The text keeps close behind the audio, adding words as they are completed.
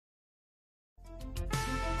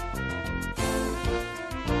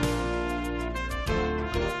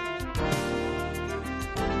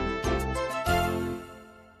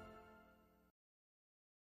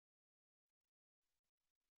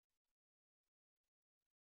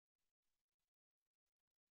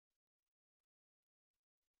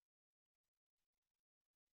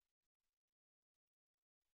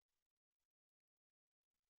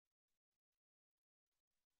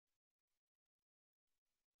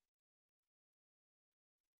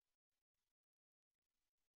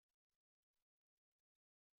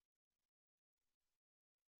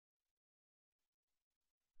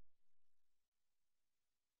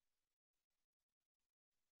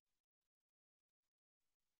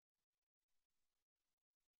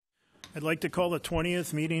I'd like to call the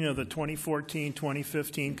 20th meeting of the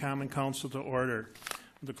 2014-2015 Common Council to order.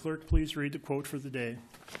 Will the clerk please read the quote for the day?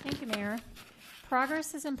 Thank you, Mayor.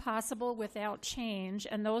 Progress is impossible without change,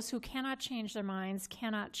 and those who cannot change their minds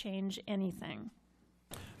cannot change anything.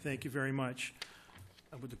 Thank you very much.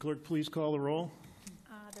 Would the clerk please call the roll?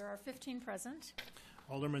 There are 15 present.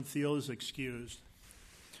 Alderman Thiel is excused.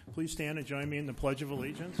 Please stand and join me in the Pledge of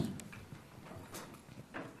Allegiance.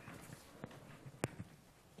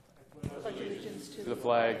 To the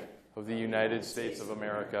flag of the United States of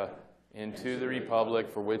America and to the republic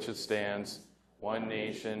for which it stands, one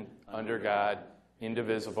nation, under God,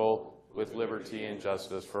 indivisible, with liberty and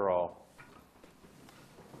justice for all.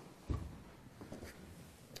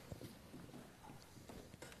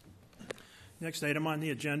 Next item on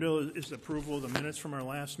the agenda is the approval of the minutes from our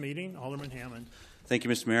last meeting. Alderman Hammond. Thank you,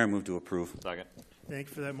 Mr. Mayor. I move to approve. Second. Thank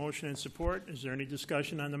you for that motion and support. Is there any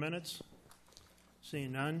discussion on the minutes?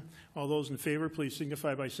 Seeing none, all those in favor, please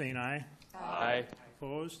signify by saying aye. Aye.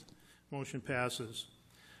 Opposed? Motion passes.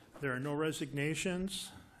 There are no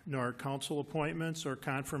resignations, nor council appointments or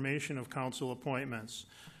confirmation of council appointments.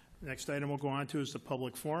 Next item we'll go on to is the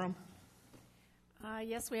public forum.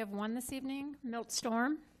 Yes, we have one this evening, Milt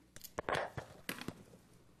Storm.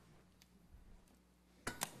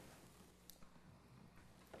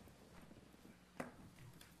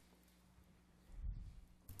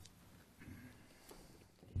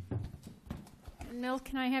 Milt,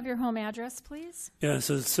 can I have your home address, please?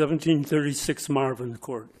 Yes, it's 1736 Marvin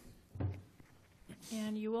Court.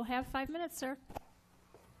 And you will have 5 minutes, sir.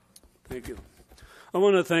 Thank you. I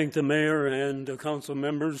want to thank the mayor and the council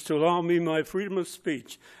members to allow me my freedom of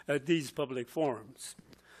speech at these public forums.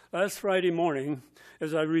 Last Friday morning,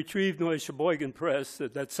 as I retrieved my Sheboygan press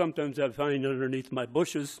that sometimes I find underneath my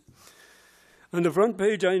bushes, on the front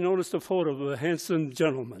page I noticed a photo of a handsome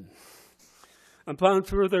gentleman. Upon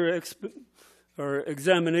further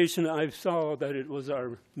examination, I saw that it was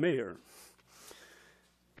our mayor.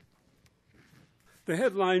 The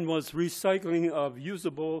headline was Recycling of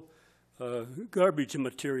Usable Garbage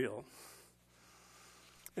Material,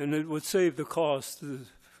 and it would save the cost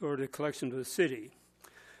for the collection to the city.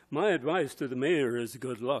 My advice to the mayor is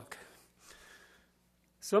good luck.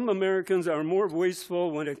 Some Americans are more wasteful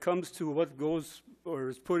when it comes to what goes or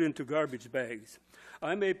is put into garbage bags.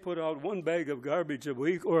 I may put out 1 bag of garbage a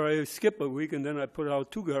week, or I skip a week and then I put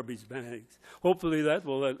out 2 garbage bags. Hopefully that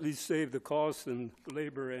will at least save the cost and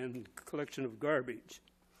labor and collection of garbage.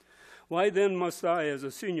 Why then must I, as a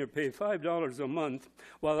senior, pay $5 a month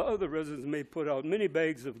while other residents may put out many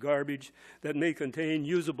bags of garbage that may contain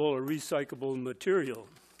usable or recyclable material?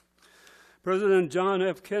 President John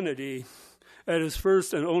F. Kennedy, at his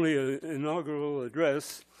first and only inaugural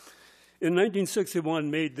address in 1961,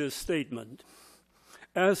 made this statement: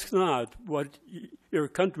 "Ask not what your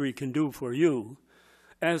country can do for you.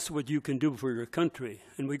 Ask what you can do for your country."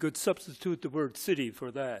 And we could substitute the word city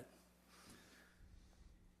for that.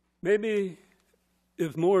 Maybe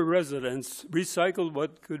if more residents recycled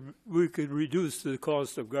we could reduce the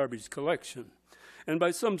cost of garbage collection. And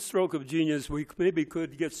by some stroke of genius, we maybe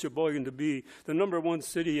could get Sheboygan to be the #1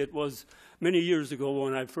 city it was many years ago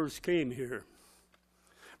when I first came here.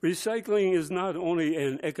 Recycling is not only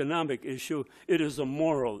an economic issue, it is a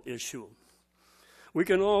moral issue. We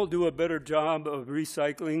can all do a better job of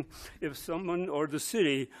recycling if someone or the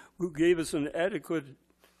city who gave us an adequate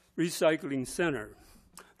recycling center.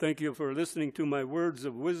 Thank you for listening to my words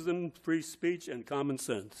of wisdom, free speech, and common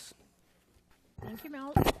sense. Thank you,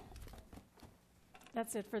 Milt.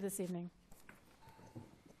 That's it for this evening.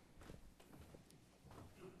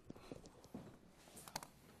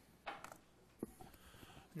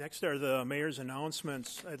 Next are the mayor's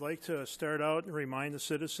announcements. I'd like to start out and remind the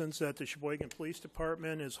citizens that the Sheboygan Police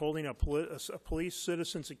Department is holding a Police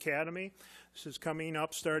Citizens Academy. This is coming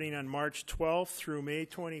up starting on March 12th through May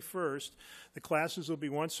 21st. The classes will be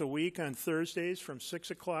once a week on Thursdays from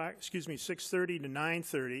 6:30 to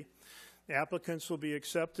 9:30. Applicants will be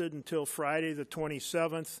accepted until Friday the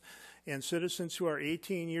 27th, and citizens who are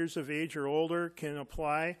 18 years of age or older can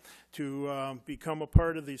apply to become a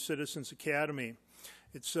part of the Citizens Academy.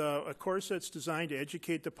 It's a course that's designed to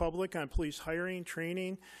educate the public on police hiring,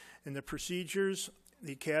 training, and the procedures.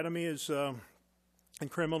 The Academy is in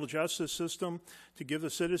criminal justice system to give the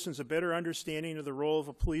citizens a better understanding of the role of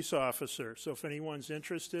a police officer. So if anyone's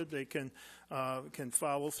interested, they can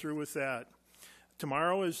follow through with that.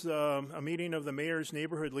 Tomorrow is a meeting of the Mayor's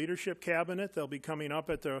Neighborhood Leadership Cabinet. They'll be coming up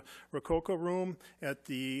at the Rococo Room at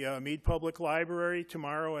the Meade Public Library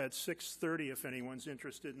tomorrow at 6:30 if anyone's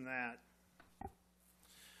interested in that.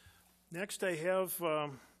 Next, I have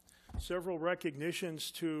several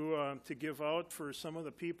recognitions to give out for some of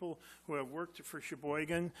the people who have worked for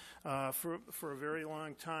Sheboygan for a very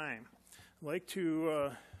long time. I'd like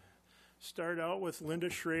to start out with Linda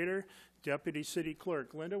Schrader, Deputy City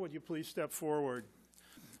Clerk. Linda, would you please step forward?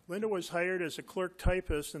 Linda was hired as a clerk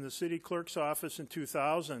typist in the city clerk's office in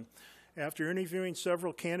 2000. After interviewing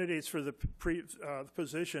several candidates for the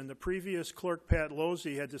position, the previous clerk, Pat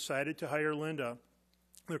Losey, had decided to hire Linda.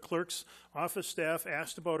 The clerk's office staff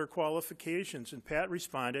asked about her qualifications, and Pat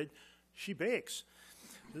responded, "She bakes."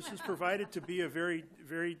 This is provided to be a very,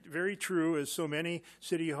 very, very true, as so many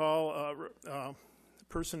City Hall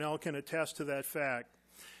personnel can attest to that fact.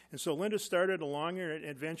 And so Linda started a long and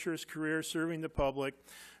adventurous career serving the public,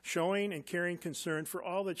 showing and carrying concern for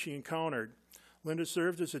all that she encountered. Linda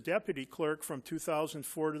served as a deputy clerk from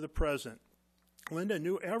 2004 to the present. Linda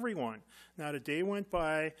knew everyone. Not a day went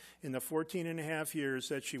by in the 14 and a half years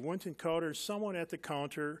that she wouldn't encounter someone at the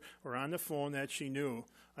counter or on the phone that she knew.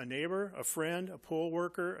 A neighbor, a friend, a poll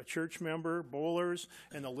worker, a church member, bowlers,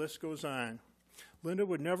 and the list goes on. Linda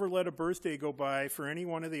would never let a birthday go by for any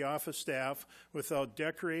one of the office staff without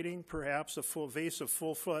decorating perhaps a full vase of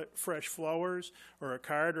fresh flowers or a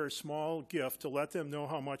card or a small gift to let them know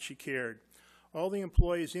how much she cared. All the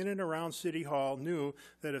employees in and around City Hall knew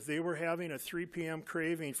that if they were having a 3 p.m.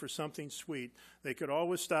 craving for something sweet, they could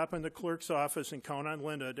always stop in the clerk's office and count on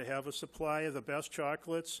Linda to have a supply of the best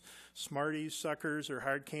chocolates, Smarties, suckers, or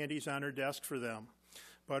hard candies on her desk for them.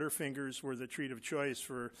 Butterfingers were the treat of choice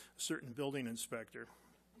for a certain building inspector.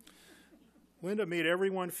 Linda made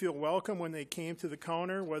everyone feel welcome when they came to the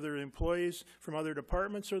counter, whether employees from other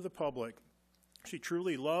departments or the public. She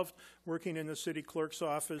truly loved working in the city clerk's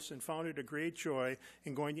office and found it a great joy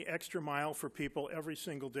in going the extra mile for people every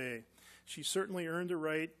single day. She certainly earned the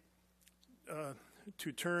right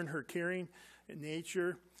to turn her caring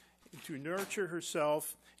nature, to nurture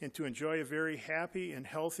herself, and to enjoy a very happy and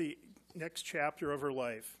healthy next chapter of her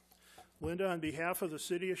life. Linda, on behalf of the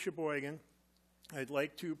city of Sheboygan, I'd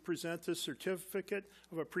like to present this certificate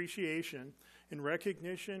of appreciation in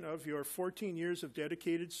recognition of your 14 years of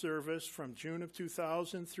dedicated service from June of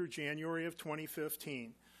 2000 through January of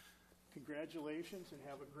 2015. Congratulations and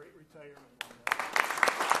have a great retirement.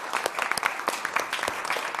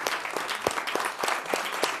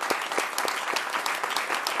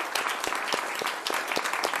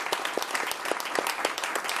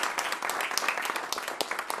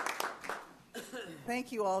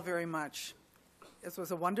 Thank you all very much. This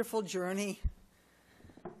was a wonderful journey,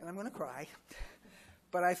 and I'm going to cry.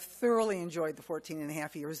 But I've thoroughly enjoyed the 14 and a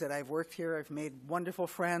half years that I've worked here. I've made wonderful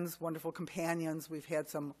friends, wonderful companions. We've had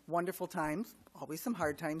some wonderful times, always some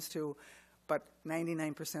hard times too, but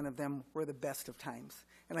 99% of them were the best of times.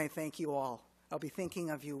 And I thank you all. I'll be thinking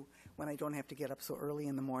of you when I don't have to get up so early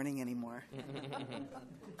in the morning anymore.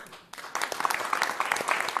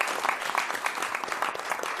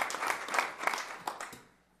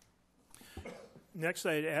 Next,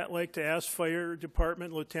 I'd like to ask Fire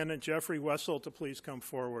Department Lieutenant Jeffrey Wessel to please come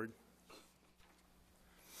forward.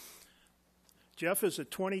 Jeff is a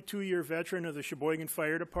 22-year veteran of the Sheboygan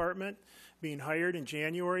Fire Department, being hired in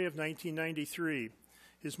January of 1993.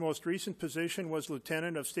 His most recent position was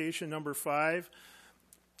Lieutenant of Station Number 5,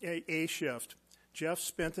 A Shift. Jeff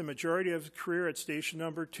spent the majority of his career at Station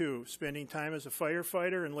Number 2, spending time as a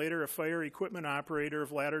firefighter and later a fire equipment operator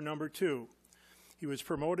of Ladder Number 2. He was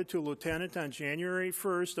promoted to lieutenant on January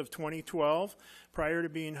 1st of 2012. Prior to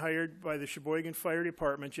being hired by the Sheboygan Fire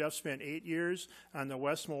Department, Jeff spent 8 years on the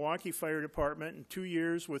West Milwaukee Fire Department and 2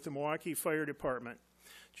 years with the Milwaukee Fire Department.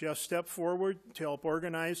 Jeff stepped forward to help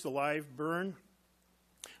organize the live burn.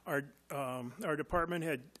 Our department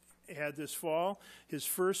had this fall his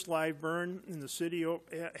first live burn in the city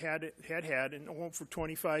had in for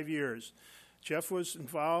 25 years. Jeff was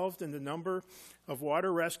involved in the number of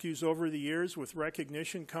water rescues over the years, with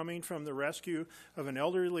recognition coming from the rescue of an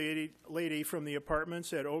elderly lady from the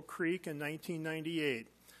apartments at Oak Creek in 1998.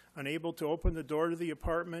 Unable to open the door to the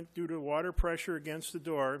apartment due to water pressure against the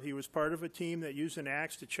door, he was part of a team that used an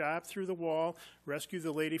axe to chop through the wall, rescue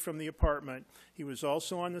the lady from the apartment. He was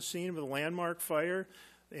also on the scene of the landmark fire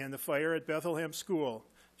and the fire at Bethlehem School.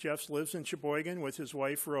 Jeff lives in Sheboygan with his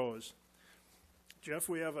wife, Rose. Jeff,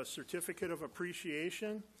 we have a certificate of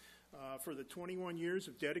appreciation for the 21 years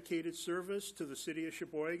of dedicated service to the city of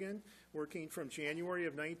Sheboygan, working from January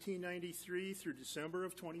of 1993 through December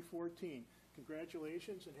of 2014.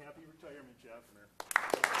 Congratulations and happy retirement, Jeff.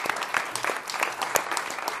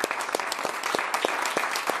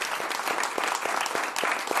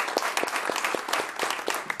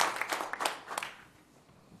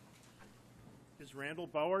 Is Randall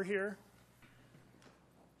Bauer here?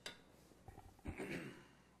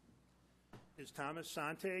 Is Thomas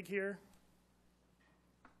Sontag here?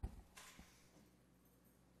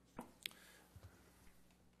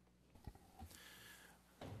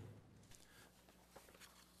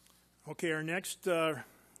 Okay, our next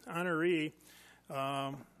honoree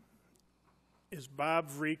is Bob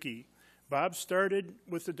Vreeke. Bob started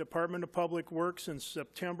with the Department of Public Works in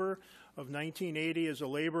September of 1980 as a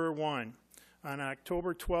laborer one. On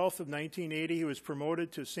October 12th of 1980, he was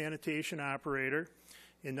promoted to sanitation operator.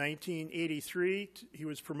 In 1983, he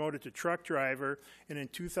was promoted to truck driver, and in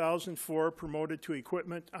 2004, promoted to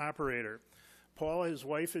equipment operator. Paula, his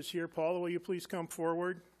wife, is here. Paula, will you please come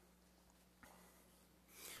forward?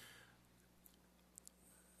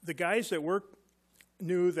 The guys that worked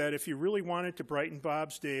knew that if you really wanted to brighten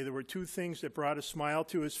Bob's day, there were two things that brought a smile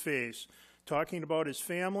to his face, talking about his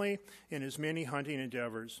family and his many hunting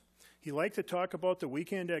endeavors. He liked to talk about the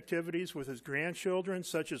weekend activities with his grandchildren,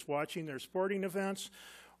 such as watching their sporting events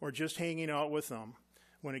or just hanging out with them.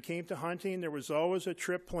 When it came to hunting, there was always a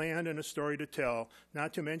trip planned and a story to tell,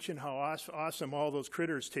 not to mention how awesome all those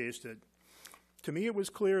critters tasted. To me, it was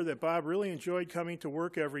clear that Bob really enjoyed coming to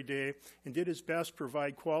work every day and did his best to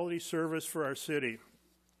provide quality service for our city.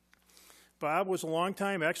 Bob was a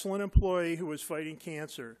longtime excellent employee who was fighting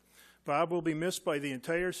cancer. Bob will be missed by the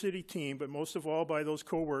entire city team, but most of all by those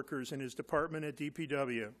co-workers in his department at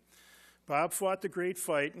DPW. Bob fought the great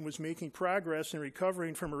fight and was making progress in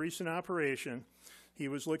recovering from a recent operation. He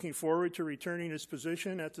was looking forward to returning his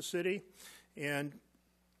position at the city and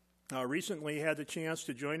recently had the chance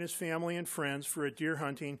to join his family and friends for a deer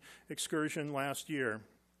hunting excursion last year.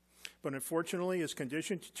 But unfortunately, his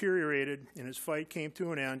condition deteriorated and his fight came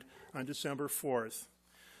to an end on December 4th.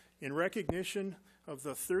 In recognition of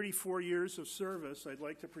the 34 years of service, I'd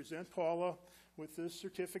like to present Paula with this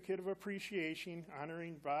certificate of appreciation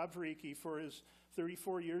honoring Bob Vreeke for his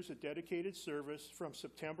 34 years of dedicated service from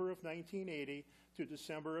September of 1980 to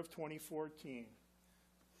December of 2014.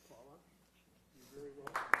 Paula, you're very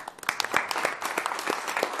welcome.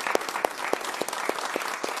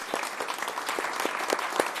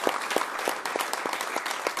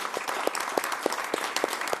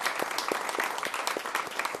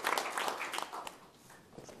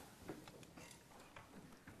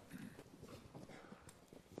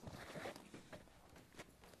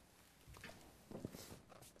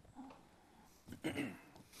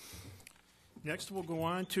 Next, we'll go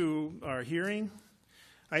on to our hearing.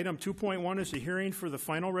 Item 2.1 is a hearing for the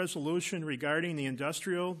final resolution regarding the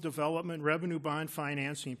Industrial Development Revenue Bond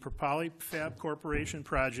Financing for Polyfab Corporation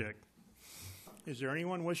project. Is there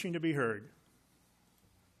anyone wishing to be heard?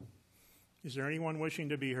 Is there anyone wishing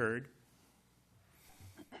to be heard?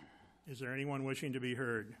 Is there anyone wishing to be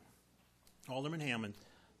heard? Alderman Hammond.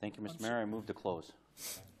 Thank you, Mr. Mayor. I move to close.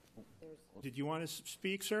 Did you want to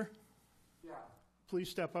speak, sir? Yeah. Please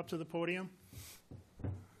step up to the podium.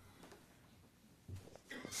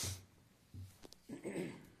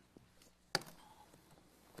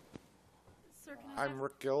 Sir, I'm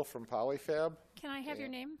Rick Gill from Polyfab. can I have your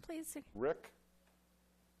name, please? Rick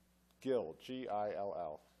Gill,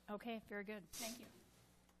 G-I-L-L. Okay, very good. Thank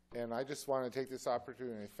you. And I just want to take this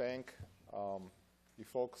opportunity to thank you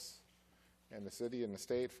folks and the city and the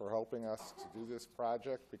state for helping us to do this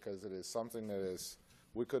project, because it is something that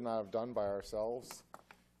we could not have done by ourselves.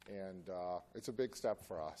 And it's a big step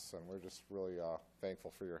for us, and we're just really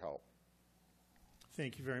thankful for your help.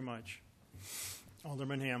 Thank you very much.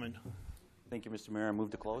 Alderman Hammond. Thank you, Mr. Mayor. I move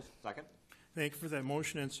to close. Second. Thank you for that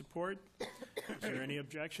motion and support. Is there any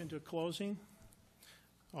objection to closing?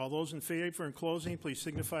 All those in favor in closing, please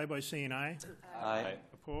signify by saying aye. Aye.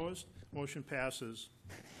 Opposed? Motion passes.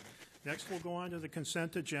 Next, we'll go on to the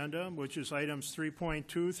consent agenda, which is items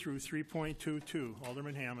 3.2 through 3.22.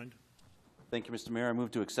 Alderman Hammond. Thank you, Mr. Mayor. I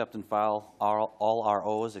move to accept and file all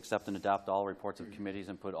ROs, accept and adopt all reports of committees,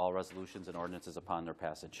 and put all resolutions and ordinances upon their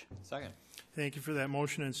passage. Second. Thank you for that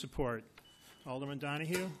motion and support. Alderman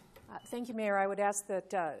Donahue. Thank you, Mayor. I would ask that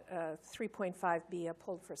 3.5 be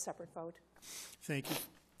pulled for a separate vote. Thank you.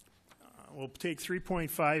 We'll take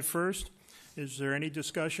 3.5 first. Is there any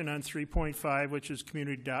discussion on 3.5, which is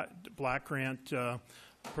community block grant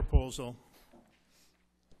proposal?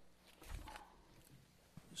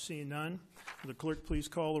 Seeing none, will the clerk please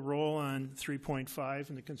call the roll on 3.5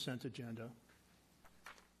 in the consent agenda?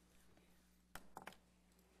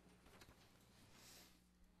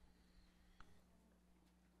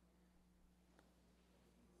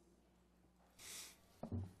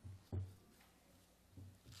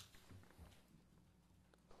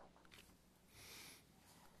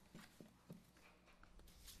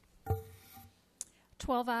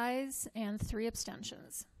 (12 ayes and 3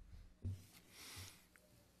 abstentions).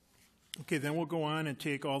 Okay, then we'll go on and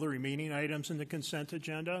take all the remaining items in the consent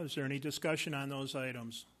agenda. Is there any discussion on those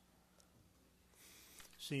items?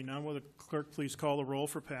 Seeing none, will the clerk please call the roll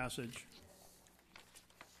for passage?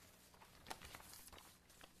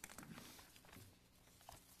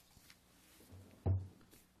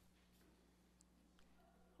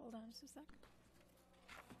 Hold on just a sec.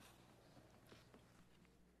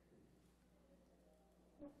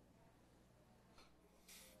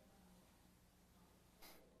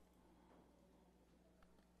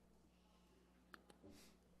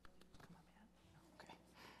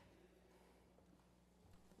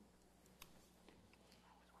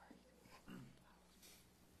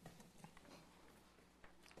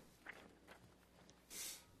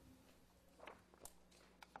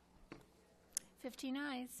 Fifteen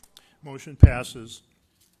ayes. Motion passes.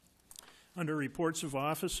 Under reports of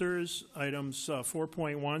officers, items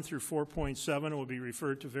 4.1 through 4.7 will be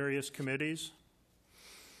referred to various committees.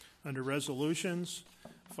 Under resolutions,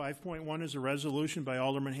 5.1 is a resolution by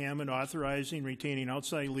Alderman Hammond authorizing retaining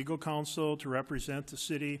outside legal counsel to represent the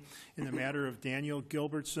city in the matter of Daniel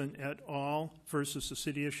Gilbertson et al. Versus the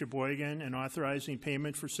City of Sheboygan and authorizing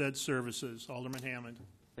payment for said services. Alderman Hammond.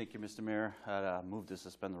 Thank you, Mr. Mayor. I'd move to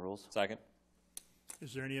suspend the rules. Second.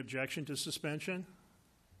 Is there any objection to suspension?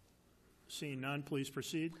 Seeing none, please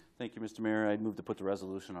proceed. Thank you, Mr. Mayor. I'd move to put the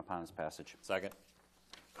resolution upon its passage. Second.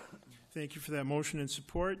 Thank you for that motion and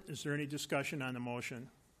support. Is there any discussion on the motion?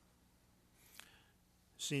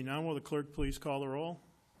 Seeing none, will the clerk please call the roll?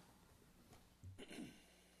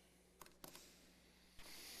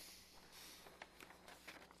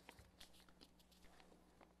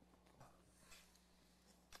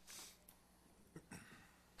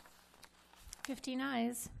 Fifteen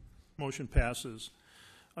ayes. Motion passes.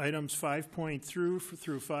 Items 5.3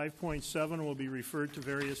 through 5.7 will be referred to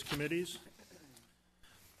various committees.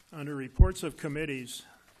 Under reports of committees,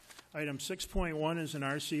 item 6.1 is an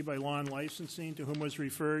RC by Law and Licensing to whom was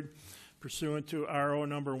referred pursuant to RO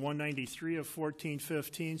number 193 of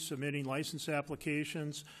 1415, submitting license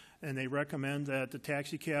applications, and they recommend that the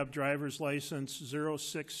taxi cab driver's license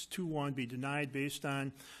 0621 be denied based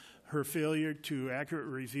on her failure to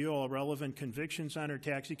accurately reveal all relevant convictions on her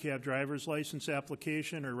taxi cab driver's license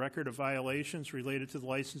application, her record of violations related to the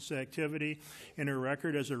license activity, and her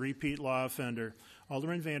record as a repeat law offender.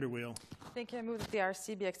 Alderman Vanderweel. Thank you. I move that the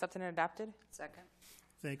RC be accepted and adopted. Second.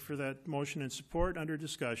 Thank you for that motion and support. Under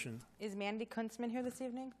discussion. Is Mandy Kuntzman here this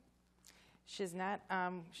evening? She's not.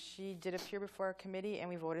 She did appear before our committee, and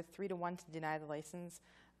we voted 3-1 to deny the license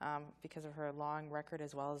because of her long record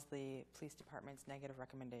as well as the police department's negative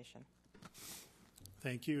recommendation.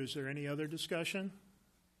 Thank you. Is there any other discussion?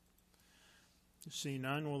 Seeing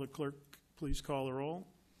none, will the clerk please call the roll?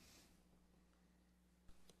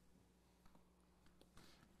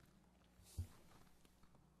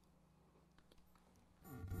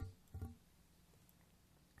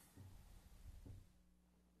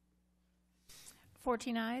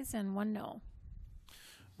 Fourteen ayes and one no.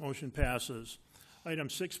 Motion passes. Item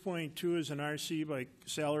 6.2 is an RC by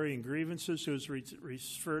Salary and Grievances, who is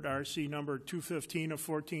referred RC number 215 of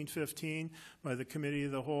 1415 by the Committee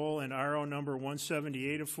of the Whole, and RO number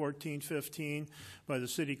 178 of 1415 by the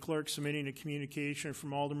City Clerk, submitting a communication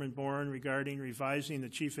from Alderman Bourne regarding revising the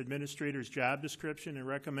Chief Administrator's job description, and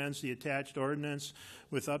recommends the attached ordinance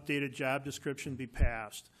with updated job description be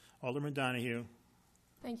passed. Alderman Donahue.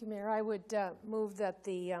 Thank you, Mayor. I would move that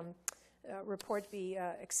the report be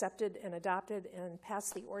accepted and adopted and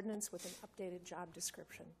pass the ordinance with an updated job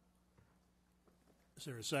description. Is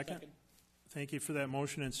there a second? Second. Thank you for that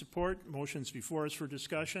motion and support. Motion's before us for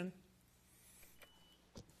discussion.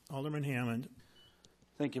 Alderman Hammond.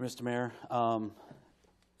 Thank you, Mr. Mayor. I'm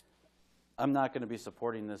not going to be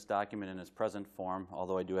supporting this document in its present form,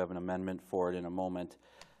 although I do have an amendment for it in a moment.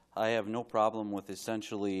 I have no problem with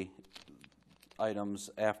essentially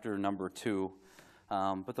items after number 2.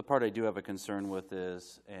 But the part I do have a concern with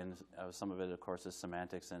is, and some of it, of course, is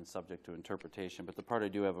semantics and subject to interpretation, but the part I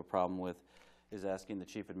do have a problem with is asking the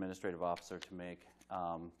Chief Administrative Officer to make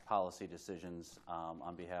policy decisions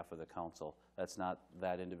on behalf of the council. That's not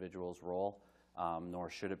that individual's role, nor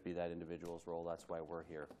should it be that individual's role. That's why we're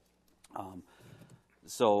here.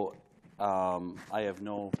 I have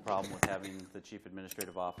no problem with having the Chief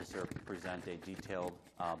Administrative Officer present a detailed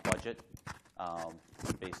budget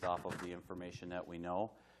based off of the information that we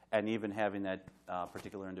know, and even having that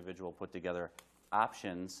particular individual put together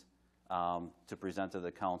options to present to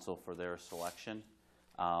the council for their selection.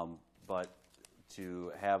 But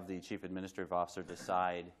to have the Chief Administrative Officer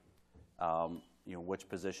decide which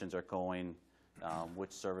positions are going,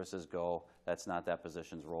 which services go, that's not that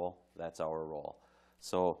position's role. That's our role.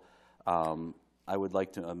 So I would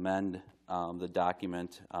like to amend the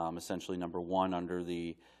document, essentially number 1 under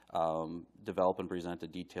the develop and present a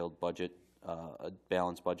detailed budget, a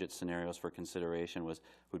balanced budget scenarios for consideration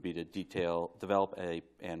would be to develop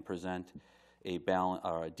and present a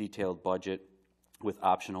detailed budget with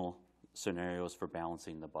optional scenarios for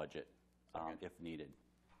balancing the budget if needed.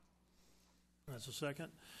 That's a second.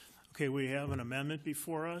 Okay, we have an amendment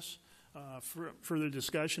before us. For further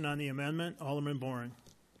discussion on the amendment, Alderman Boring.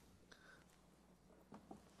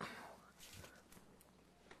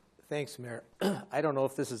 Thanks, Mayor. I don't know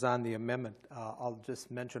if this is on the amendment. I'll just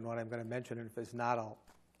mention what I'm going to mention, and if it's not,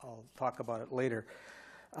 I'll talk about it later.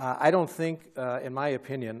 I don't think, in my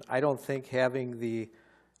opinion, I don't think having the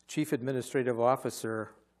Chief Administrative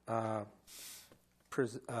Officer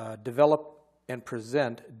develop and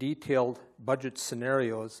present detailed budget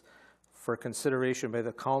scenarios for consideration by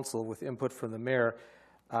the council with input from the mayor,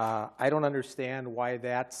 I don't understand why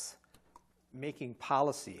that's making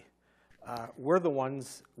policy. We're the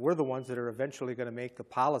ones that are eventually going to make the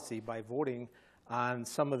policy by voting on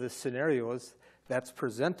some of the scenarios that's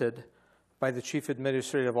presented by the Chief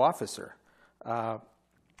Administrative Officer. For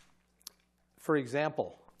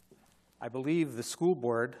example, I believe the school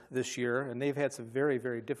board this year, and they've had some very,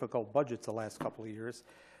 very difficult budgets the last couple of years,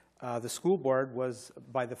 the school board was,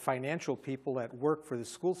 by the financial people that work for the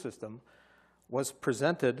school system, was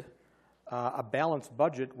presented a balanced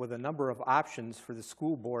budget with a number of options for the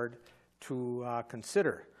school board to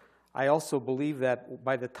consider. I also believe that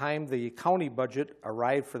by the time the county budget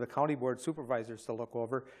arrived for the county board supervisors to look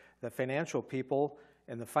over, the financial people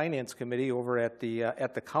and the finance committee over at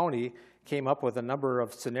the county came up with a number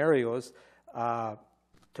of scenarios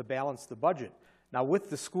to balance the budget. Now,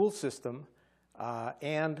 with the school system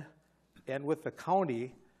and with the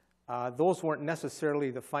county, those weren't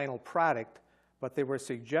necessarily the final product, but they were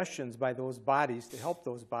suggestions by those bodies to help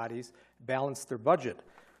those bodies balance their budget.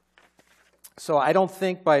 So I don't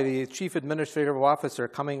think by the Chief Administrative Officer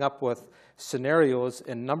coming up with scenarios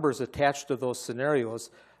and numbers attached to those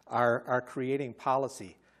scenarios are creating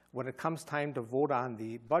policy. When it comes time to vote on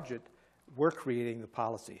the budget, we're creating the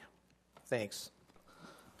policy. Thanks.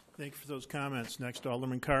 Thank you for those comments. Next,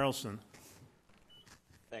 Alderman Carlson.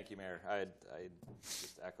 Thank you, Mayor. I'd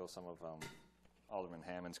just echo some of Alderman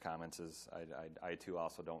Hammond's comments. I too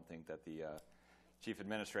also don't think that the Chief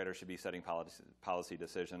Administrator should be setting policy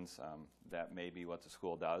decisions. That may be what the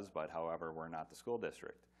school does, but however, we're not the school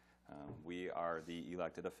district. We are the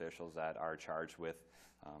elected officials that are charged with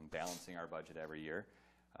balancing our budget every year.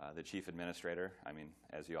 The Chief Administrator, I mean,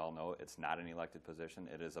 as you all know, it's not an elected position.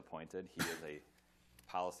 It is appointed. He is a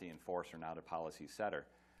policy enforcer, not a policy setter.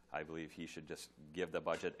 I believe he should just give the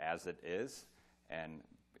budget as it is, and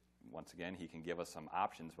once again, he can give us some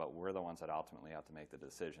options, but we're the ones that ultimately have to make the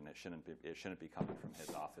decision. It shouldn't be coming from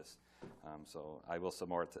his office. So I will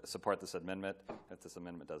support this amendment. If this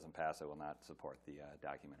amendment doesn't pass, I will not support the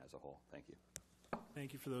document as a whole. Thank you.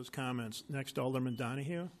 Thank you for those comments. Next, Alderman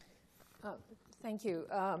Donahue. Thank you.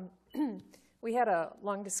 We had a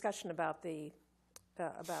long discussion about the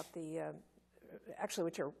actually,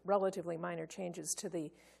 which are relatively minor changes to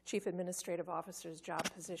the Chief Administrative Officer's job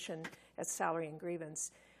position as salary and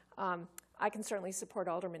grievance. I can certainly support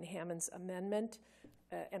Alderman Hammond's amendment,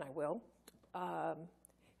 and I will.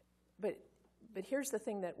 But here's the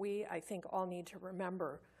thing that I think, all need to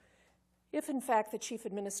remember. If, in fact, the Chief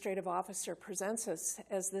Administrative Officer presents us,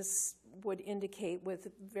 as this would indicate, with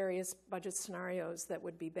various budget scenarios that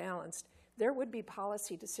would be balanced, there would be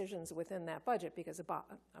policy decisions within that budget, because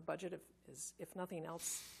a budget is, if nothing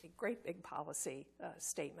else, a great big policy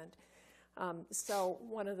statement. So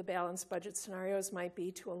one of the balanced budget scenarios might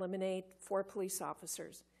be to eliminate 4 police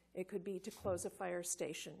officers. It could be to close a fire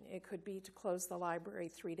station. It could be to close the library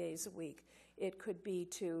 3 days a week. It could be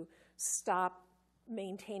to stop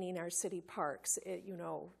maintaining our city parks.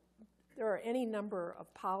 There are any number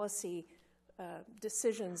of policy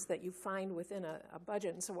decisions that you find within a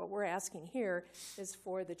budget. And so what we're asking here is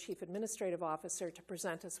for the Chief Administrative Officer to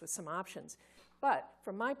present us with some options. But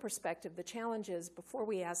from my perspective, the challenge is, before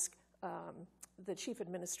we ask the Chief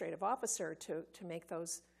Administrative Officer to make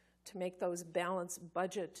those balanced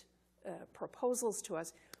budget proposals to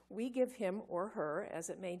us, we give him or her, as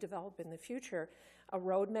it may develop in the future, a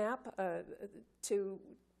roadmap to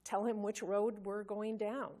tell him which road we're going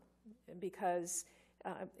down. Because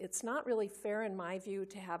it's not really fair, in my view,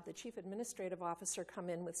 to have the Chief Administrative Officer come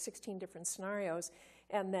in with 16 different scenarios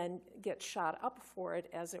and then get shot up for it,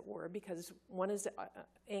 as it were, because one is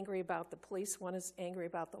angry about the police, one is angry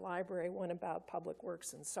about the library, one about public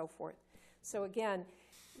works, and so forth. So again,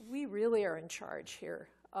 we really are in charge here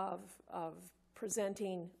of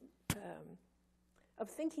presenting, of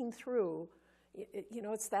thinking through You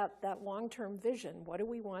know, it's that long-term vision. What do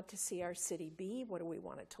we want to see our city be? What do we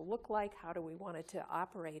want it to look like? How do we want it to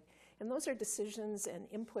operate? And those are decisions and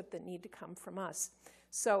input that need to come from us.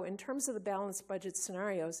 So in terms of the balanced budget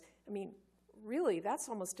scenarios, I mean, really, that's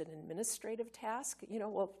almost an administrative task. You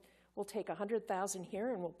know, we'll take 100,000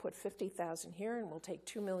 here and we'll put 50,000 here and we'll take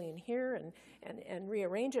 2 million here and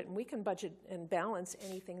rearrange it, and we can budget and balance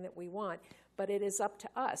anything that we want. But it is up to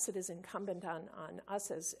us. It is incumbent on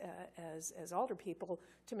us as alder people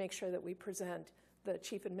to make sure that we present the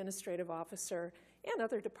chief administrative officer and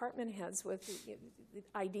other department heads with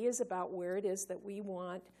ideas about where it is that we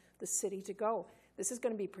want the city to go. This is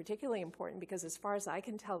going to be particularly important because, as far as I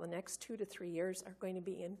can tell, the next 2 to 3 years are going to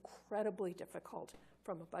be incredibly difficult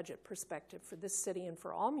from a budget perspective for this city and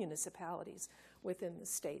for all municipalities within the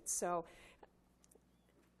state. So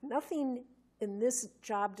nothing in this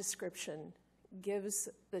job description gives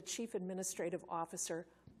the chief administrative officer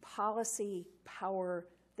policy power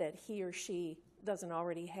that he or she doesn't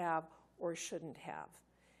already have or shouldn't have.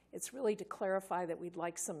 It's really to clarify that we'd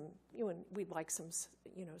like some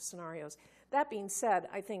scenarios. That being said,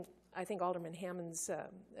 I think Alderman Hammond's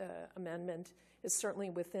amendment is certainly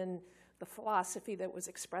within the philosophy that was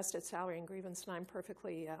expressed at Salary and Grievance, and I'm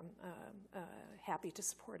perfectly happy to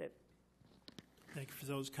support it. Thank you for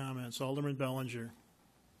those comments. Alderman Bellinger.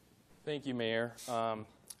 Thank you, Mayor. I'm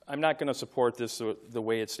not going to support this the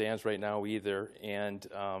way it stands right now either, and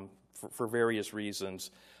for various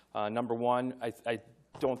reasons. Number one, I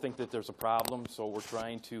don't think that there's a problem, so we're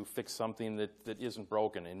trying to fix something that isn't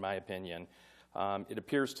broken, in my opinion. It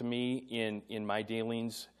appears to me in my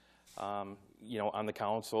dealings, on the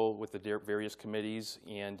council with the various committees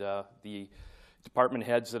and the department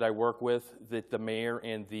heads that I work with, that the mayor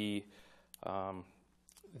and the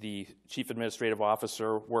chief administrative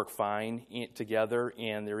officer work fine together,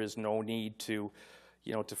 and there is no need to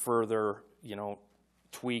further,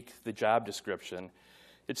 tweak the job description.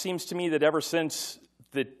 It seems to me that ever since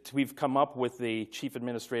that we've come up with the chief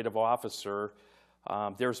administrative officer,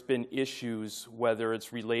 there's been issues, whether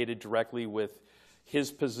it's related directly with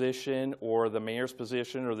his position or the mayor's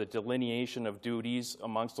position or the delineation of duties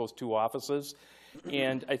amongst those two offices.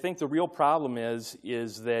 And I think the real problem is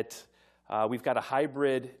that we've got a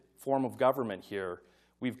hybrid form of government here.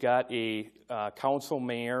 We've got a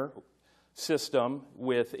council-mayor system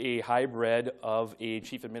with a hybrid of a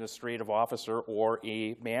chief administrative officer or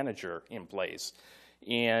a manager in place.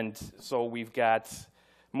 And so we've got,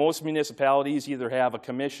 most municipalities either have a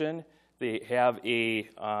commission, they have a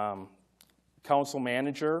council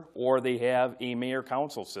manager, or they have a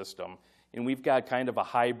mayor-council system. And we've got kind of a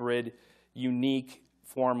hybrid, unique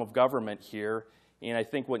form of government here. And I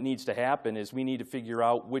think what needs to happen is we need to figure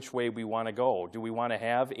out which way we want to go. Do we want to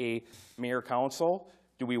have a mayor-council?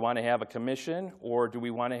 Do we want to have a commission? Or do we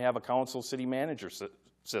want to have a council-city manager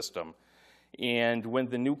system? And when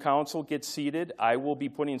the new council gets seated, I will be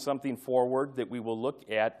putting something forward that we will look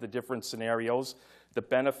at the different scenarios, the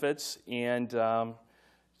benefits, and we'll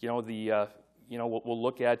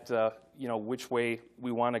look at which way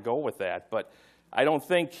we want to go with that. But I don't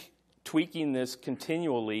think tweaking this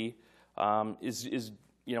continually is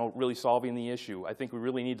really solving the issue. I think we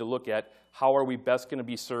really need to look at how are we best going to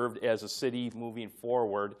be served as a city moving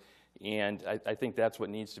forward, and I think that's what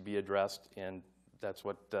needs to be addressed, and that's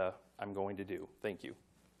what I'm going to do. Thank you.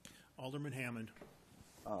 Alderman Hammond.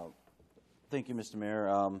 Thank you, Mr. Mayor.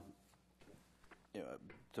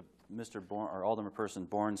 To Mr. Alderman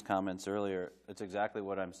Bourne's comments earlier, it's exactly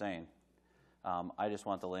what I'm saying. I just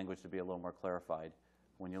want the language to be a little more clarified.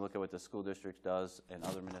 When you look at what the school district does and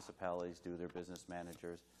other municipalities do, their business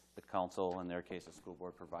managers, the council, in their case the school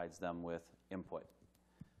board, provides them with input.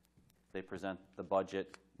 They present the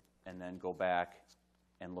budget and then go back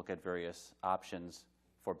and look at various options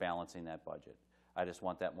for balancing that budget. I just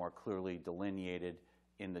want that more clearly delineated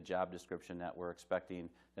in the job description, that we're expecting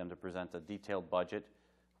them to present a detailed budget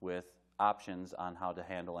with options on how to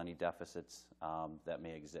handle any deficits that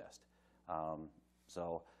may exist.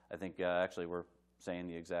 So I think actually we're saying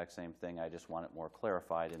the exact same thing. I just want it more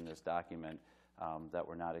clarified in this document, that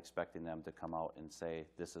we're not expecting them to come out and say,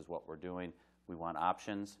 this is what we're doing. We want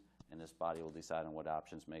options, and this body will decide on what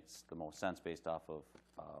options makes the most sense based off of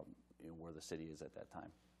where the city is at that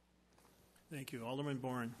time. Thank you. Alderman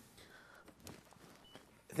Bourne.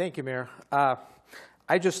 Thank you, Mayor.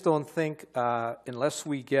 I just don't think, unless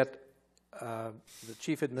we get the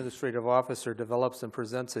Chief Administrative Officer develops and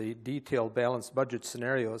presents a detailed balanced budget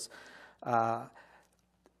scenarios,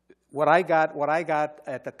 what I got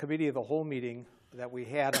at the Committee of the Whole meeting that we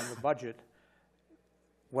had on the budget,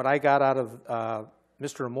 what I got out of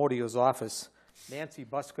Mr. Amodio's office, Nancy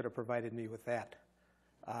Buss could have provided me with that.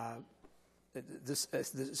 This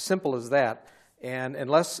simple as that. And in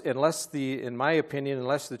my opinion,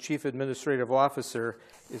 unless the chief administrative officer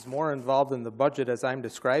is more involved in the budget as I'm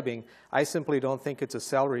describing, I simply don't think it's a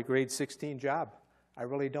salary grade 16 job. I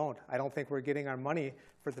really don't. I don't think we're getting our money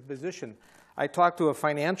for the position. I talked to a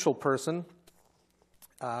financial person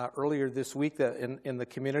earlier this week in the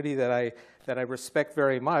community that I respect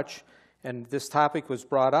very much, and this topic was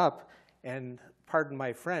brought up, and pardon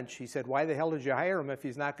my French, he said, why the hell did you hire him if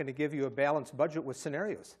he's not going to give you a balanced budget with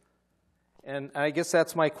scenarios? And I guess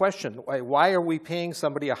that's my question. Why are we paying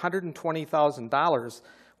somebody $120,000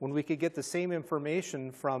 when we could get the same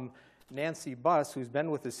information from Nancy Buss, who's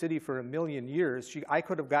been with the city for a million years? I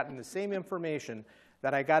could have gotten the same information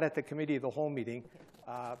that I got at the committee of the whole meeting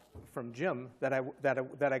from Jim that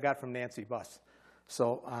I got from Nancy Buss.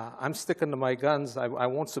 So I'm sticking to my guns. I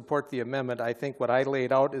won't support the amendment. I think what I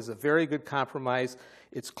laid out is a very good compromise.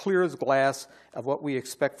 It's clear as glass of what we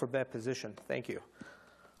expect from that position. Thank you.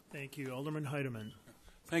 Thank you. Alderman Heidemann.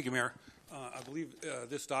 Thank you, Mayor. I believe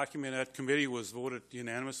this document at committee was voted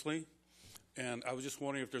unanimously, and I was just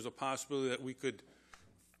wondering if there's a possibility that we could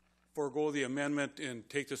forego the amendment and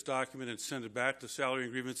take this document and send it back to salary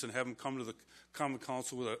and grievance and have them come to the Common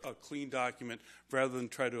Council with a clean document rather than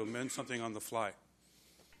try to amend something on the fly.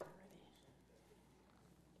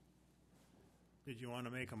 Did you want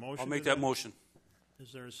to make a motion? I'll make that motion.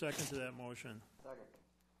 Is there a second to that motion? Second.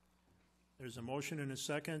 There's a motion and a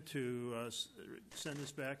second to send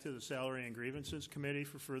this back to the Salary and Grievances Committee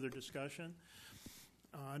for further discussion.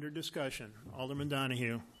 Under discussion, Alderman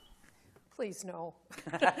Donahue. Please no.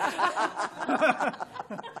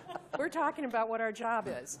 We're talking about what our job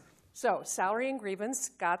is. So Salary and Grievance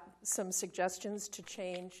got some suggestions to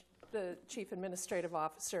change the Chief Administrative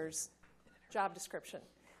Officer's job description.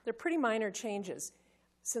 They're pretty minor changes.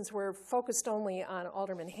 Since we're focused only on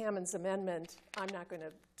Alderman Hammond's amendment, I'm not going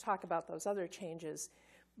to talk about those other changes.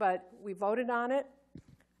 But we voted on it.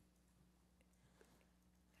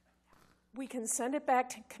 We can send it back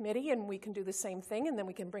to committee and we can do the same thing, and then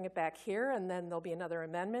we can bring it back here, and then there'll be another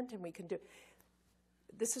amendment, and we can do.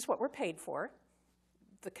 This is what we're paid for.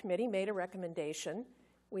 The committee made a recommendation.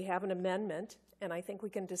 We have an amendment, and I think we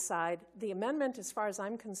can decide. The amendment, as far as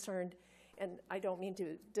I'm concerned, and I don't mean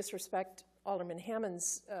to disrespect Alderman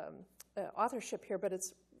Hammond's authorship here, but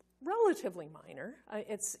it's relatively minor.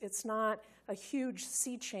 It's not a huge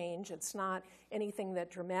sea change. It's not anything that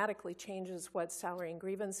dramatically changes what Salary and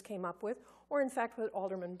Grievance came up with, or in fact what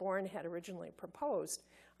Alderman Bourne had originally proposed.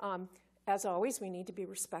 As always, we need to be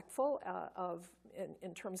respectful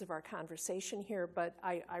in terms of our conversation here, but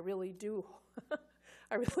I really do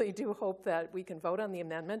I really do hope that we can vote on the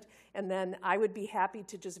amendment, and then I would be happy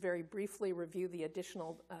to just very briefly review the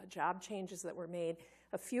additional job changes that were made.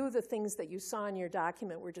 A few of the things that you saw in your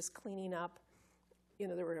document were just cleaning up. You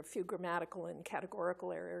know, there were a few grammatical and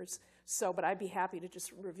categorical errors. So, but I'd be happy to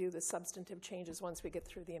just review the substantive changes once we get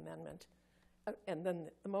through the amendment. And then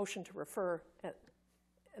the motion to refer,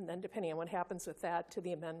 and then depending on what happens with that, to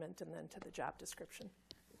the amendment and then to the job description.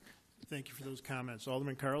 Thank you for those comments.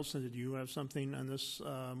 Alderman Carlson, did you have something on this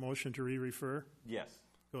motion to re-refer? Yes.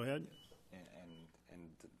 Go ahead. And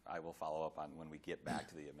I will follow up on when we get back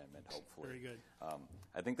to the amendment, hopefully. Very good.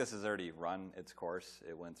 I think this has already run its course.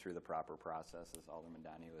 It went through the proper process, as Alderman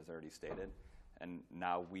Donahue has already stated. And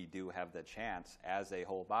now we do have the chance, as a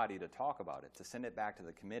whole body, to talk about it. To send it back to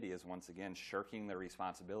the committee is, once again, shirking their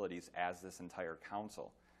responsibilities as this entire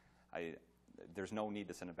council. There's no need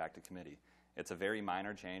to send it back to committee. It's a very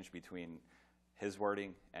minor change between his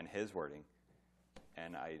wording and his wording.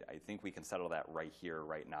 And I think we can settle that right here,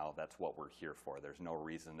 right now. That's what we're here for. There's no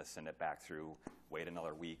reason to send it back through, wait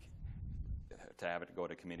another week to have it go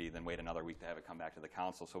to committee, then wait another week to have it come back to the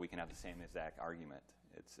council so we can have the same exact argument.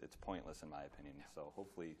 It's pointless in my opinion. So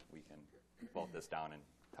hopefully we can vote this down and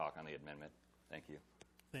talk on the amendment. Thank you.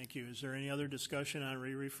 Thank you. Is there any other discussion on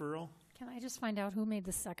re-referral? Can I just find out who made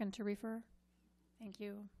the second to refer? Thank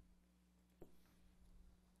you.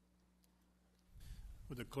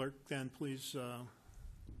 Would the clerk then please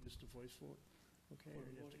just a voice vote? Okay.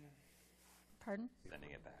 Pardon?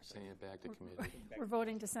 Sending it back. Sending it back to committee. We're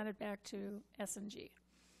voting to send it back to S&G.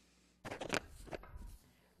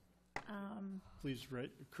 Please,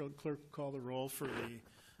 clerk, call the roll for the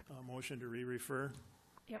motion to re-refer.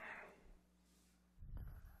 Yep.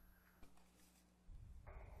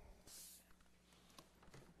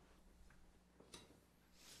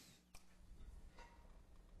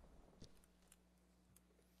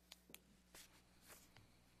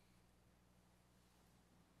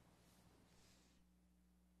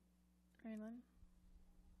 Raylan?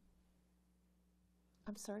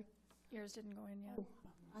 I'm sorry? Yours didn't go in yet.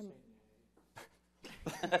 I'm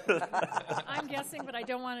I'm guessing, but I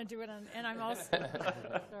don't want to do it on, and I'm also,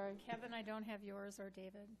 sorry, Kevin, I don't have yours or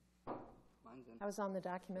David. I was on the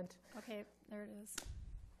document. Okay, there it is.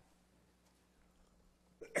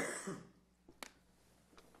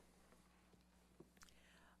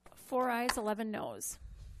 Four ayes, 11 noes.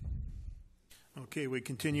 Okay, we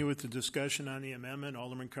continue with the discussion on the amendment.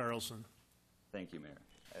 Alderman Carlson. Thank you, Mayor.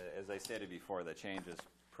 As I stated before, the change is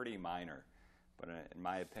pretty minor, but in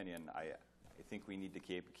my opinion, I think we need to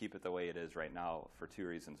keep it the way it is right now for two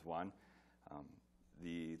reasons. One,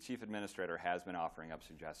 the chief administrator has been offering up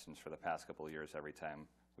suggestions for the past couple of years every time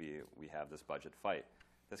we have this budget fight.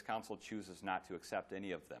 This council chooses not to accept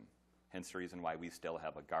any of them, hence the reason why we still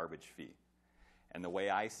have a garbage fee. And the way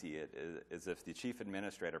I see it is if the chief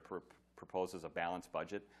administrator proposes a balanced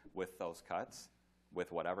budget with those cuts,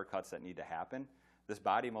 with whatever cuts that need to happen, this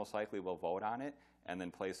body most likely will vote on it and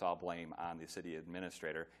then place all blame on the city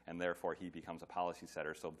administrator, and therefore he becomes a policy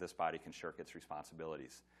setter so this body can shirk its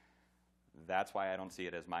responsibilities. That's why I don't see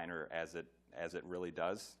it as minor as it really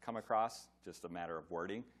does come across, just a matter of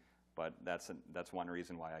wording, but that's one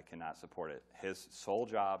reason why I cannot support it. His sole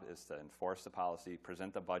job is to enforce the policy,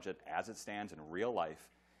 present the budget as it stands in real life.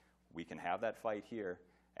 We can have that fight here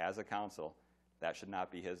as a council. That should not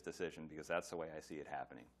be his decision because that's the way I see it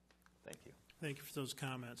happening. Thank you. Thank you for those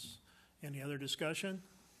comments. Any other discussion?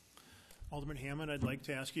 Alderman Hammond, I'd like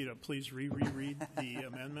to ask you to please reread the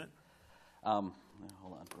amendment. Hold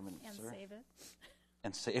on for a minute, And sir. save it.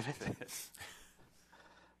 And save it.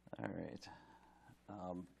 All right.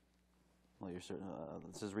 Well, you're certain,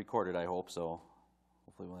 this is recorded, I hope, so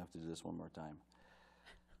hopefully we'll have to do this one more time.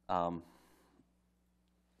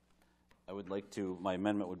 I would like to, my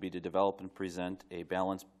amendment would be to develop and present a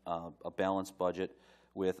balanced budget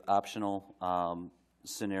with optional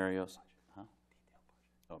scenarios. Huh?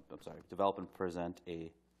 Oh, I'm sorry. Develop and present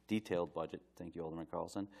a detailed budget. Thank you, Alderman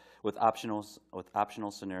Carlson. With optional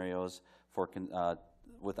scenarios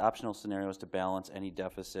to balance any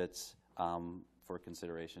deficits for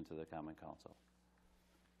consideration to the Common Council.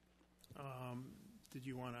 Did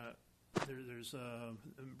you want to? There's a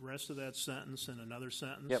rest of that sentence and another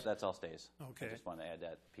sentence. Yep, that's all stays. Okay. I just want to add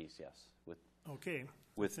that piece. Yes. Okay.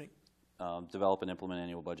 With develop and implement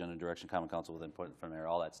annual budget under direction Common Council with input from mayor.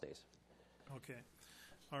 All that stays. Okay.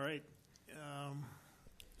 All right.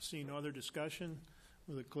 Seeing no other discussion,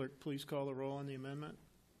 will the clerk please call the roll on the amendment?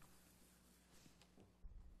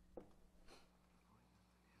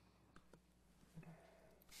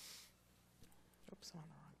 Oops, I'm on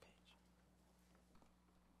the wrong page.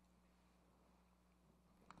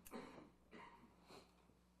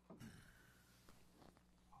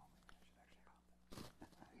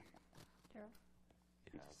 Darrell?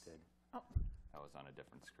 Yeah, I did. Oh. I was on a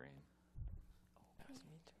different screen. That was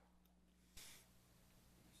me too.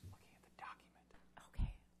 Looking at the document.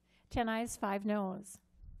 Okay. 10 ayes, 5 noes.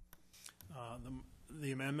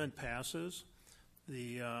 The amendment passes.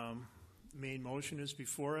 The main motion is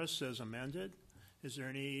before us as amended. Is there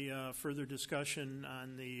any further discussion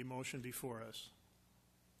on the motion before us?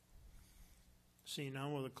 Seeing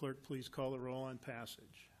none, will the clerk please call the roll on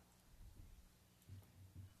passage?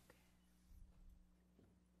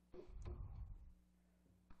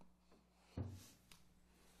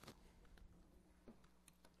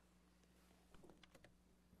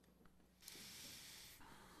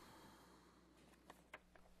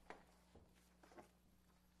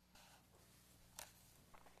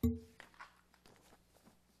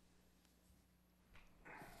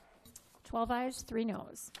 Twelve ayes, 3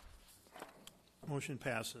 noes. Motion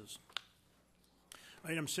passes.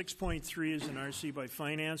 Item 6.3 is an RC by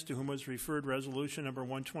Finance, to whom was referred resolution number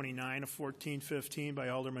 129 of 1415 by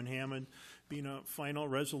Alderman Hammond, being a final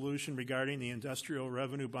resolution regarding the industrial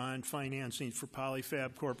revenue bond financing for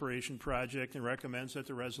Polyfab Corporation project, and recommends that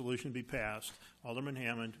the resolution be passed. Alderman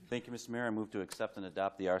Hammond. Thank you, Mr. Mayor. I move to accept and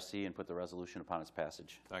adopt the RC and put the resolution upon its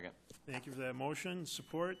passage. Second. Thank you for that motion.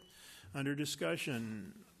 Support. Under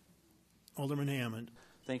discussion, Alderman Hammond.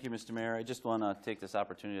 Thank you, Mr. Mayor. I just want to take this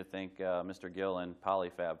opportunity to thank Mr. Gill and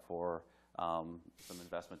Polyfab for some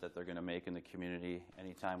investment that they're going to make in the community.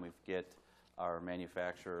 Anytime we get our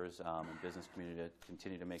manufacturers and business community to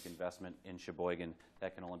continue to make investment in Sheboygan,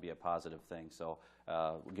 that can only be a positive thing. So,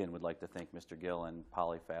 again, would like to thank Mr. Gill and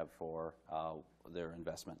Polyfab for their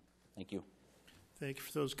investment. Thank you. Thank you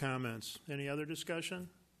for those comments. Any other discussion?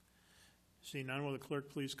 Seeing none, will the clerk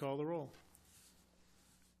please call the roll?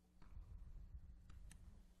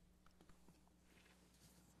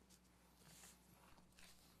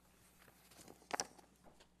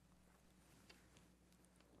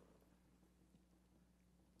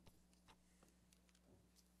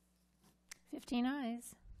 Fifteen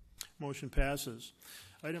ayes. Motion passes.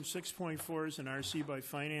 Item 6.4 is an RC by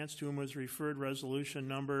Finance, to whom was referred resolution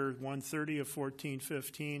number 130 of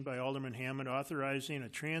 1415 by Alderman Hammond, authorizing a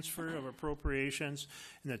transfer of appropriations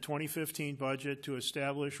in the 2015 budget to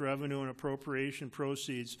establish revenue and appropriation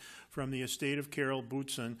proceeds from the estate of Carol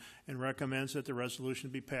Bootson, and recommends that the resolution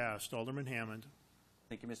be passed. Alderman Hammond.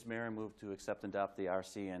 Thank you, Mr. Mayor. I move to accept and adopt the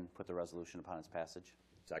RC and put the resolution upon its passage.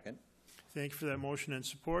 Second. Thank you for that motion and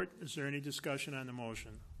support. Is there any discussion on the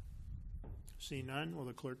motion? Seeing none, will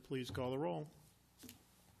the clerk please call the roll?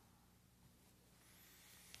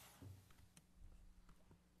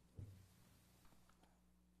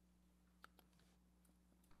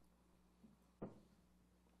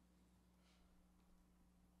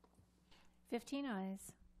 Fifteen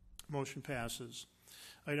ayes. Motion passes.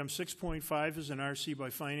 Item 6.5 is an RC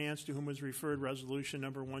by Finance, to whom was referred resolution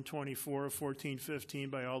number 124 of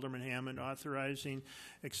 1415 by Alderman Hammond, authorizing,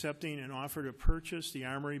 accepting an offer to purchase the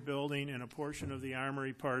Armory building and a portion of the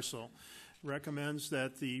Armory parcel. Recommends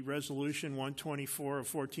that the resolution 124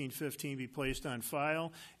 of 1415 be placed on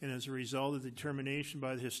file, and as a result of the determination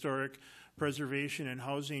by the Historic Preservation and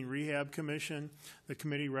Housing Rehab Commission, the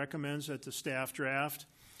committee recommends that the staff draft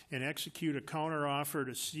and execute a counteroffer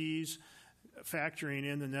to seize, factoring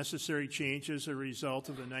in the necessary changes as a result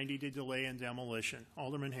of the 90-day delay in demolition.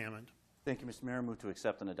 Alderman Hammond. Thank you, Mr. Mayor. I move to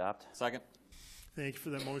accept and adopt. Second. Thank you for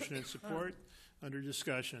that motion and support. Under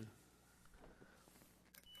discussion.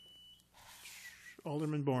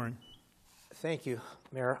 Alderman Bourne. Thank you,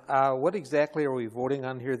 Mayor. What exactly are we voting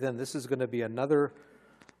on here then? This is going to be another,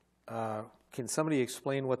 can somebody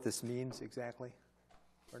explain what this means exactly?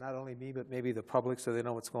 Or not only me, but maybe the public, so they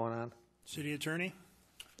know what's going on? City Attorney.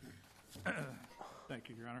 Thank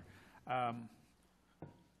you, Your Honor.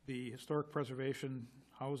 The Historic Preservation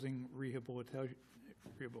Housing Rehabilitation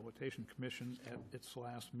Commission at its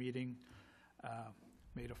last meeting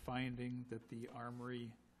made a finding that the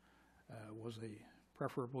Armory was a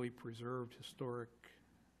preferably preserved historic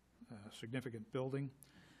significant building,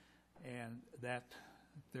 and that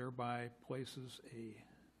thereby places a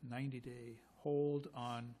 90-day hold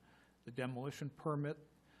on the demolition permit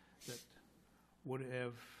that would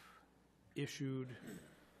have issued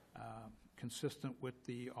consistent with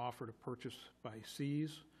the offer to purchase by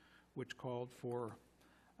Seas, which called for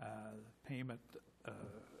payment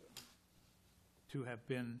to have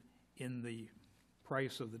been in the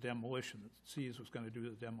price of the demolition, that Seas was going to do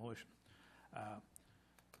the demolition.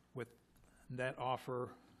 With that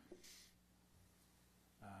offer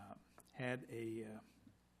had a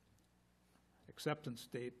acceptance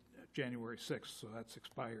date January 6th, so that's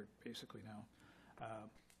expired basically now.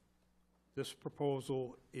 This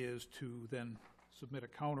proposal is to then submit a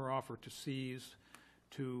counteroffer to Seas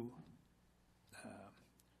to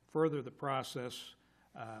further the process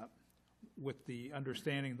with the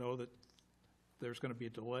understanding, though, that there's going to be a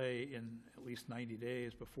delay in at least 90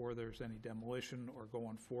 days before there's any demolition or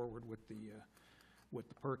going forward with the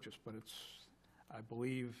purchase. But it's, I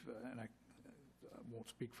believe, and I won't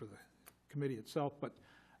speak for the committee itself, but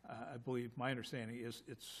I believe my understanding is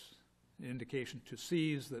it's an indication to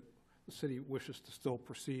Seas that the city wishes to still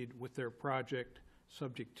proceed with their project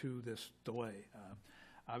subject to this delay.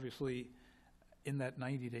 Obviously, in that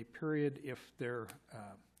 90-day period, if there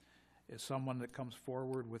is someone that comes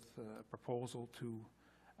forward with a proposal to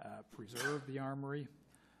preserve the Armory,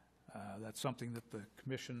 that's something that the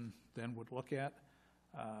commission then would look at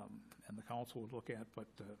and the council would look at, but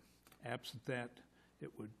absent that, it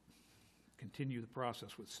would continue the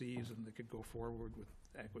process with Seas and they could go forward with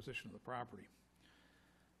acquisition of the property.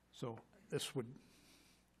 So this would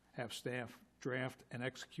have staff draft and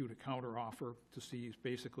execute a counteroffer to Seas,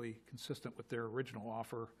 basically consistent with their original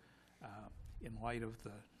offer in light of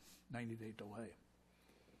the 90-day delay.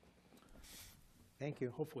 Thank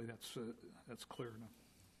you. Hopefully that's clear enough.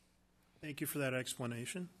 Thank you for that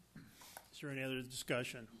explanation. Is there any other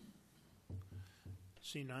discussion?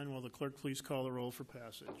 See none, will the clerk please call the roll for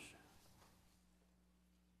passage?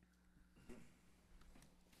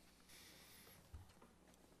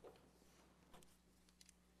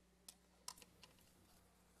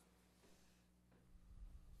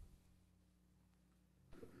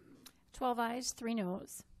 Twelve ayes, 3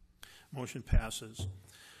 noes. Motion passes.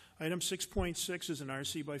 Item 6.6 is an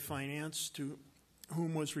RC by Finance, to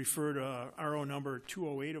whom was referred RO number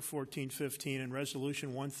 208 of 1415 and Resolution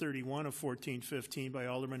 131 of 1415 by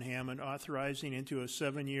Alderman Hammond, authorizing into a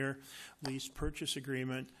 7-year lease purchase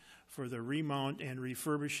agreement for the remount and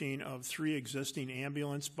refurbishing of 3 existing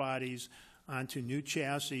ambulance bodies onto new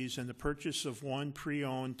chassis and the purchase of 1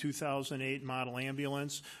 pre-owned 2008 model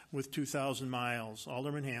ambulance with 2,000 miles.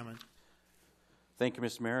 Alderman Hammond. Thank you,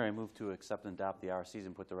 Mr. Mayor. I move to accept and adopt the RCs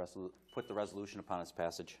and put the resolution upon its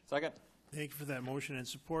passage. Second. Thank you for that motion and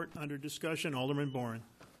support. Under discussion, Alderman Bourne.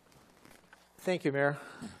 Thank you, Mayor.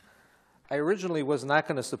 I originally was not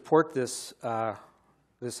going to support this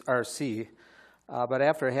RC, but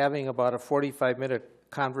after having about a 45-minute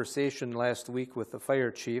conversation last week with the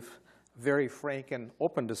fire chief, very frank and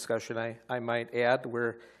open discussion, I might add,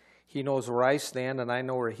 where he knows where I stand and I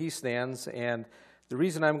know where he stands. And the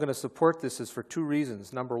reason I'm going to support this is for two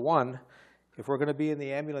reasons. Number one, if we're going to be in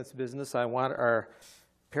the ambulance business, I want our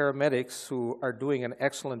paramedics who are doing an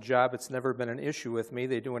excellent job. It's never been an issue with me.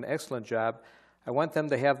 They do an excellent job. I want them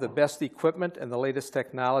to have the best equipment and the latest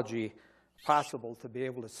technology possible to be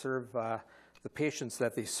able to serve the patients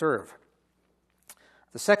that they serve.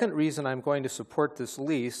 The second reason I'm going to support this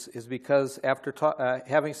lease is because after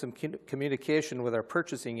having some communication with our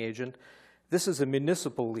purchasing agent, this is a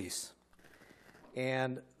municipal lease.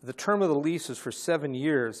 And the term of the lease is for 7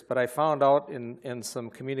 years, but I found out in some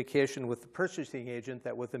communication with the purchasing agent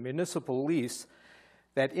that with a municipal lease,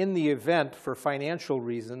 that in the event, for financial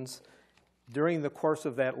reasons, during the course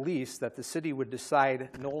of that lease, that the city would decide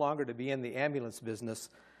no longer to be in the ambulance business,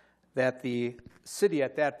 that the city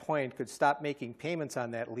at that point could stop making payments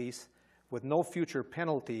on that lease with no future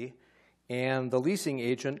penalty, and the leasing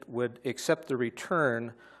agent would accept the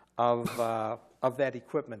return of that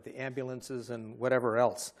equipment, the ambulances and whatever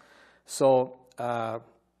else. So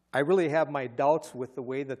I really have my doubts with the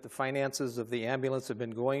way that the finances of the ambulance have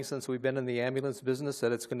been going since we've been in the ambulance business,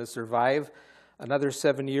 that it's going to survive another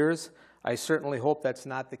 7 years. I certainly hope that's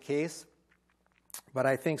not the case. But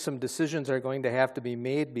I think some decisions are going to have to be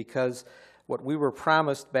made, because what we were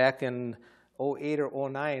promised back in 08 or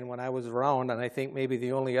 09 when I was around, and I think maybe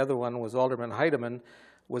the only other one was Alderman Heidemann,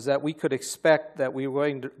 was that we could expect that we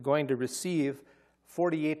were going to receive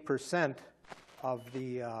 48% of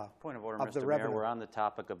the Point of order, of the Mr. revenue. Mayor. We're on the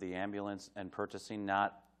topic of the ambulance and purchasing,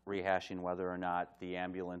 not rehashing whether or not the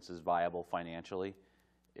ambulance is viable financially.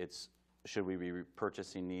 It's should we be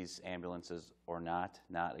purchasing these ambulances or not?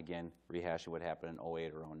 Not, again, rehashing what happened in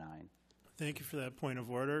 08 or 09. Thank you for that point of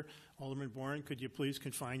order. Alderman Bourne, could you please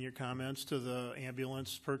confine your comments to the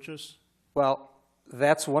ambulance purchase? Well,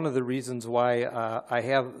 that's one of the reasons why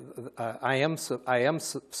I am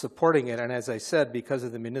supporting it, and as I said, because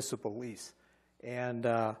of the municipal lease, and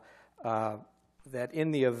that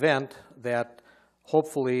in the event that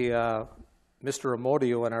hopefully Mr.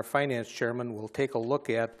 Amodio and our finance chairman will take a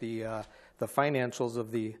look at the financials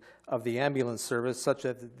of the ambulance service, such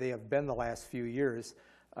that they have been the last few years.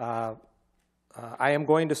 I am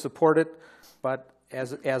going to support it, but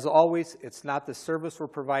as always, it's not the service we're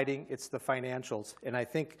providing, it's the financials. And I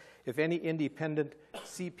think if any independent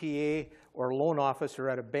CPA or loan officer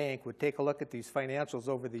at a bank would take a look at these financials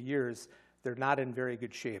over the years, they're not in very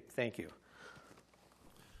good shape. Thank you.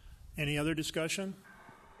 Any other discussion?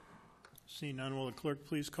 Seeing none, will the clerk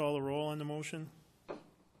please call the roll on the motion?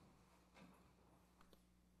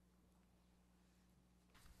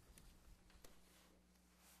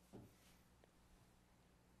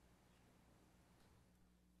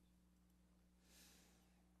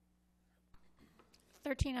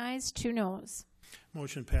 Thirteen ayes, 2 noes.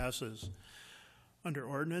 Motion passes. Under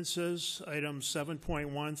ordinances, items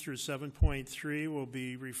 7.1 through 7.3 will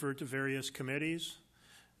be referred to various committees.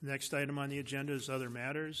 Next item on the agenda is other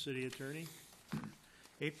matters. City Attorney.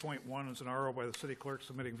 8.1 is an RO by the city clerk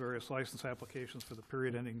submitting various license applications for the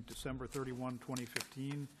period ending December 31,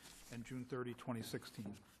 2015 and June 30, 2016.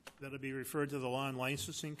 That'll be referred to the Law and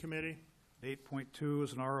Licensing Committee. 8.2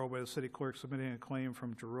 is an RO by the city clerk submitting a claim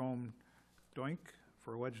from Jerome Doink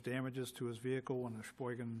for alleged damages to his vehicle when a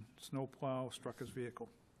Sheboygan snowplow struck his vehicle.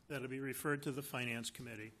 That'll be referred to the Finance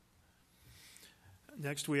Committee.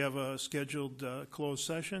 Next, we have a scheduled closed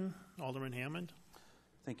session. Alderman Hammond.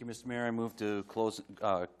 Thank you, Mr. Mayor. I move to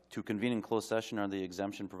convene in closed session under the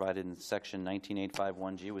exemption provided in Section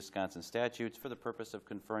 19851G Wisconsin statutes for the purpose of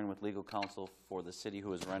conferring with legal counsel for the city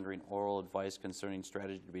who is rendering oral advice concerning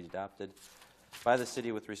strategy to be adopted by the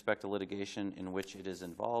city with respect to litigation in which it is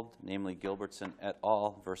involved, namely Gilbertson et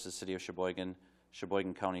al. Versus City of Sheboygan,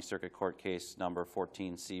 Sheboygan County Circuit Court case number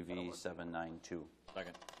 14CV792.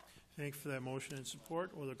 Second. Thank you for that motion and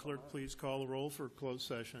support. Will the clerk please call the roll for closed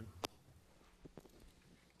session?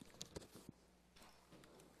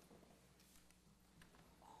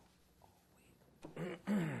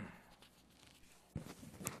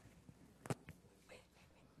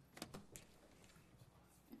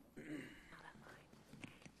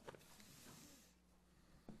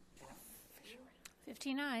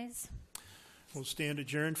 Ayes. We'll stand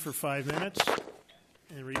adjourned for 5 minutes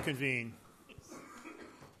and reconvene.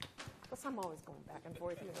 Plus, I'm always going back and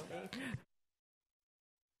forth, you know me.